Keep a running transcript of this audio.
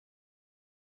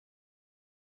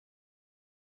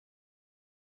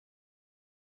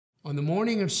On the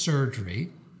morning of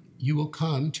surgery, you will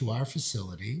come to our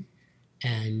facility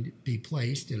and be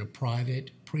placed in a private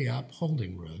pre-op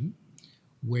holding room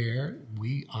where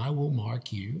I will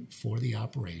mark you for the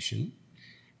operation,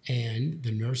 and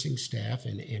the nursing staff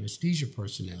and anesthesia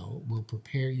personnel will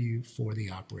prepare you for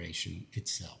the operation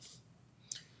itself.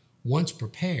 Once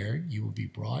prepared, you will be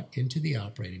brought into the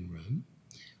operating room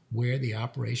where the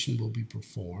operation will be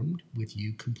performed with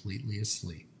you completely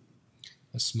asleep.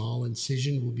 A small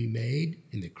incision will be made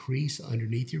in the crease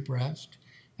underneath your breast,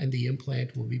 and the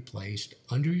implant will be placed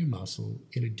under your muscle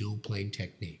in a dual plane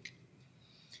technique.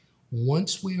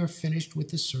 Once we are finished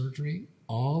with the surgery,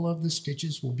 all of the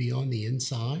stitches will be on the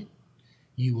inside.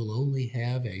 You will only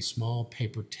have a small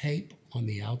paper tape on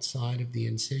the outside of the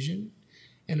incision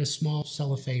and a small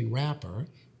cellophane wrapper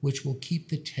which will keep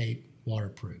the tape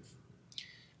waterproof.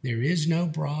 There is no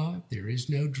bra, there is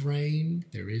no drain,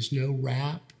 there is no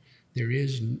wrap, there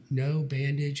is no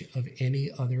bandage of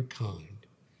any other kind.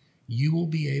 You will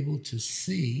be able to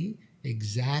see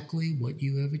exactly what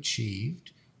you have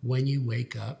achieved when you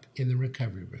wake up in the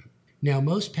recovery room. Now,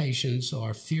 most patients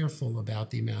are fearful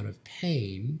about the amount of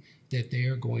pain that they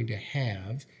are going to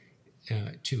have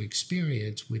to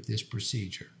experience with this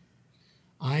procedure.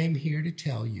 I am here to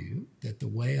tell you that the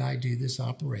way I do this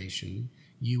operation,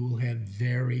 you will have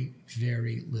very,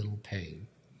 very little pain.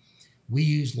 We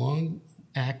use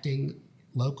long-acting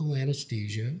local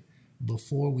anesthesia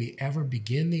before we ever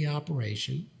begin the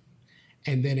operation,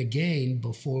 and then again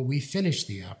before we finish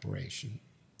the operation.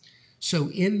 So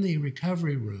in the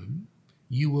recovery room,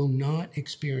 you will not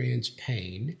experience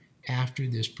pain after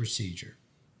this procedure.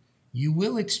 You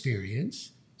will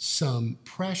experience some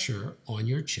pressure on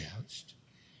your chest,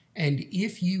 and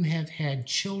if you have had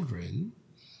children,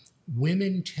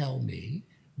 women tell me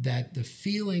that the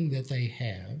feeling that they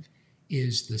have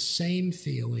is the same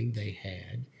feeling they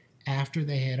had after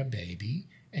they had a baby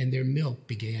and their milk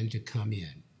began to come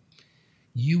in.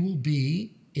 You will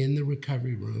be in the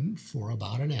recovery room for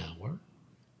about an hour,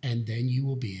 and then you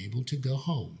will be able to go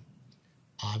home.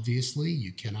 Obviously,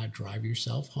 you cannot drive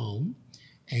yourself home,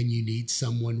 and you need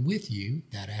someone with you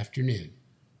that afternoon.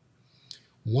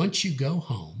 Once you go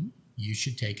home, you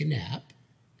should take a nap,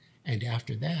 and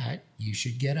after that, you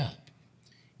should get up.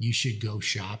 You should go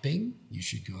shopping, you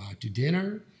should go out to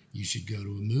dinner, you should go to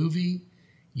a movie,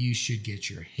 you should get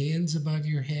your hands above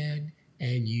your head,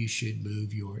 and you should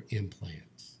move your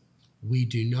implants. We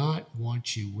do not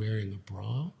want you wearing a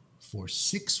bra for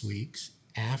 6 weeks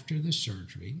after the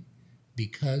surgery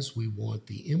because we want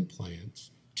the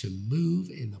implants to move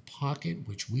in the pocket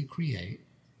which we create,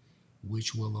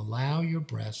 which will allow your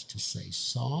breast to stay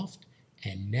soft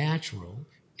and natural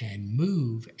and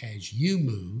move as you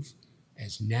move,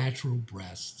 as natural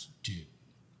breasts do.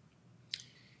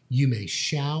 You may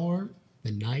shower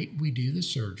the night we do the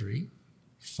surgery,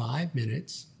 5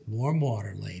 minutes, warm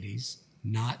water, ladies,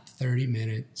 not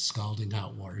 30-minute scalding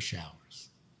hot water showers.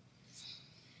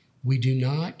 We do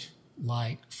not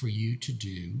like for you to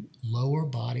do lower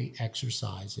body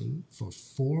exercising for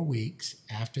 4 weeks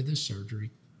after the surgery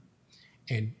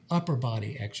and upper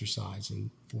body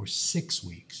exercising for 6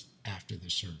 weeks after the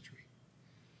surgery.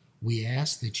 We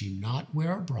ask that you not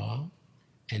wear a bra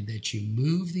and that you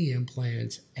move the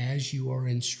implants as you are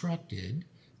instructed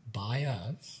by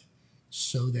us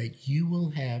so that you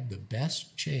will have the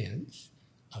best chance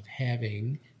of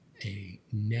having a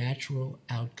natural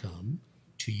outcome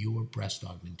to your breast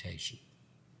augmentation.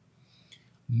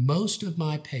 Most of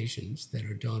my patients that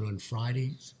are done on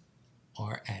Fridays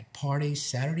are at parties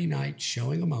Saturday night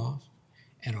showing them off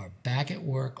and are back at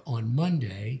work on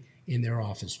Monday in their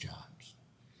office jobs.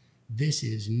 This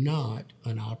is not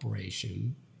an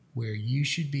operation where you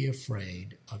should be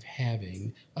afraid of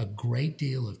having a great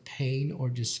deal of pain or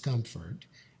discomfort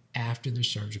after the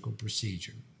surgical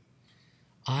procedure.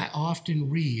 I often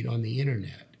read on the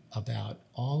internet about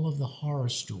all of the horror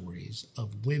stories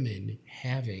of women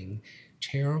having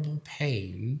terrible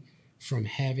pain from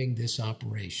having this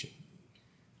operation.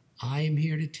 I am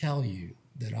here to tell you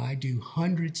that I do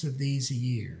hundreds of these a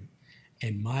year,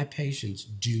 and my patients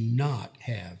do not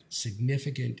have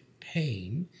significant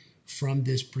pain from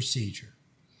this procedure.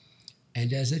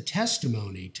 And as a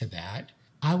testimony to that,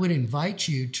 I would invite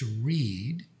you to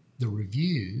read the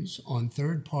reviews on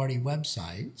third-party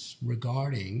websites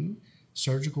regarding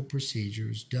surgical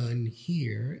procedures done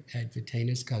here at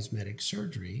Vitenas Cosmetic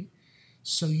Surgery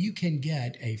so you can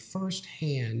get a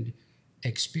first-hand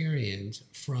experience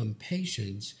from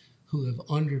patients who have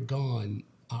undergone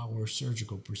our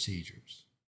surgical procedures.